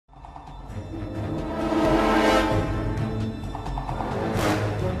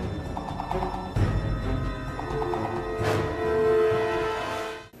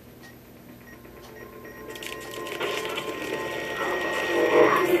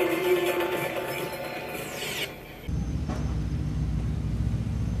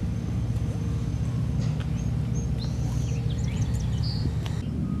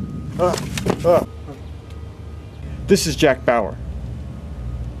This is Jack Bauer.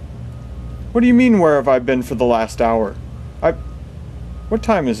 What do you mean, where have I been for the last hour? What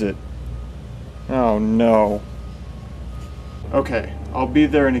time is it? Oh no. Okay, I'll be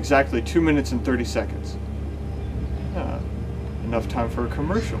there in exactly 2 minutes and 30 seconds. Enough time for a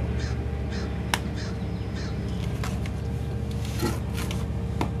commercial.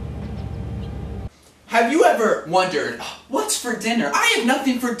 Have you ever wondered, what's for dinner? I have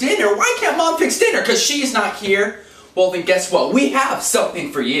nothing for dinner. Why can't Mom fix dinner? Because she's not here? Well, then guess what? We have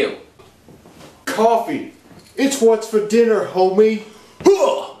something for you. Coffee. It's what's for dinner, homie.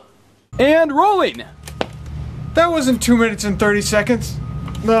 And rolling. That wasn't 2 minutes and 30 seconds.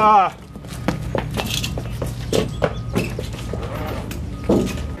 Ah.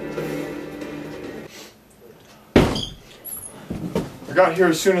 I got here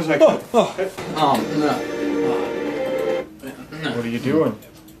as soon as I could. What are you doing?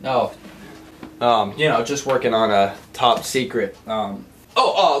 Oh, you know, just working on a top secret,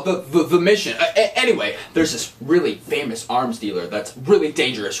 the mission. Anyway, there's this really famous arms dealer that's really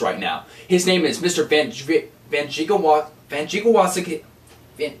dangerous right now. His name is Mr. Van Gigawasaki.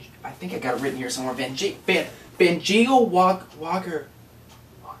 I think I got it written here somewhere. Van Gigawalker.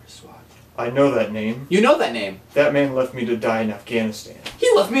 I know that name. You know that name? That man left me to die in Afghanistan.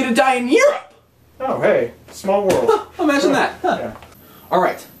 He left me to die in Europe! Oh, hey. Small world. Imagine that. Yeah.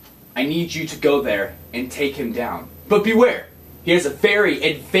 Alright, I need you to go there and take him down. But beware, he has a very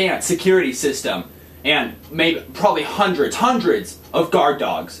advanced security system. And probably hundreds of guard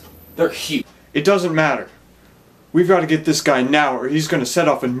dogs. They're huge. It doesn't matter. We've got to get this guy now or he's going to set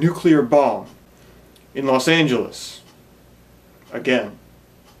off a nuclear bomb. In Los Angeles. Again.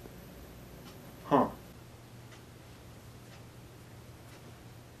 Huh.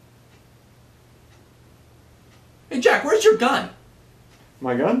 Hey Jack, where's your gun?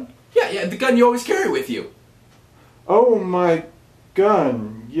 My gun? Yeah, the gun you always carry with you. Oh, my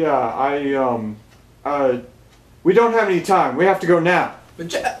gun. Yeah, we don't have any time. We have to go now. But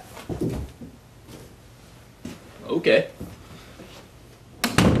Jack... Okay.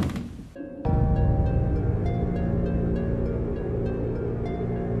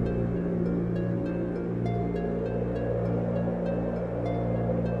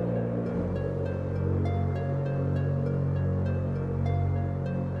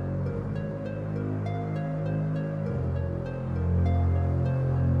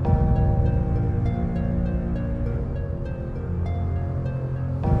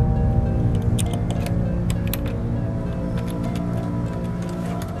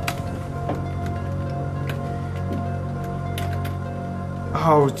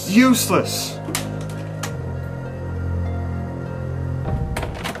 Oh, it's useless.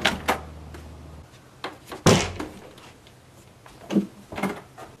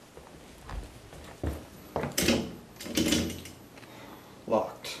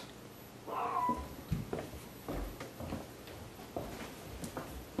 Locked.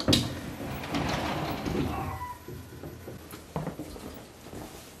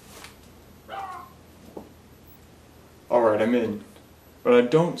 All right, I'm in. But I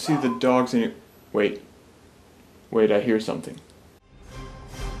don't see the dogs any... Wait, I hear something.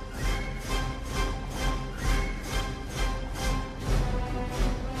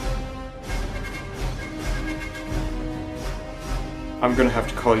 I'm gonna have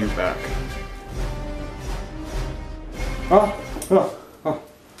to call you back. Oh.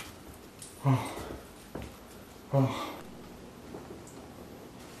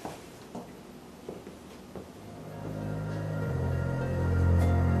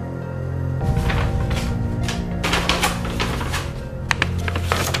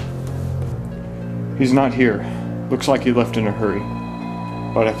 He's not here. Looks like he left in a hurry.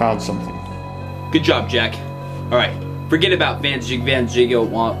 But I found something. Good job, Jack. Alright, forget about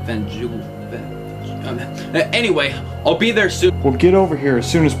anyway, I'll be there soon. Well, get over here as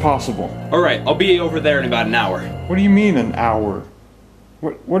soon as possible. Alright, I'll be over there in about an hour. What do you mean, an hour?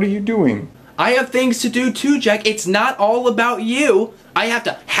 What are you doing? I have things to do too, Jack. It's not all about you. I have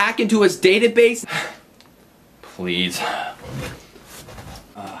to hack into his database. Please.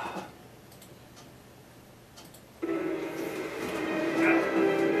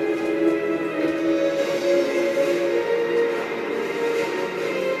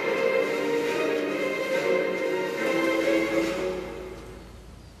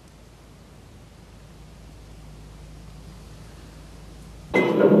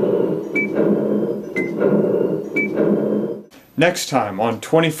 Next time on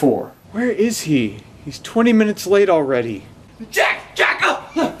 24. Where is he? He's 20 minutes late already. Jack! Jack!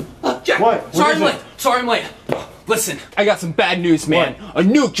 Jack! What? Sorry I'm late. Listen, I got some bad news, man. What? A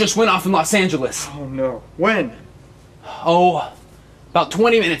nuke just went off in Los Angeles. Oh no. When? Oh, about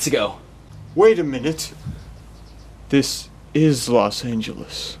 20 minutes ago. Wait a minute. This is Los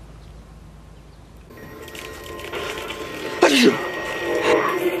Angeles.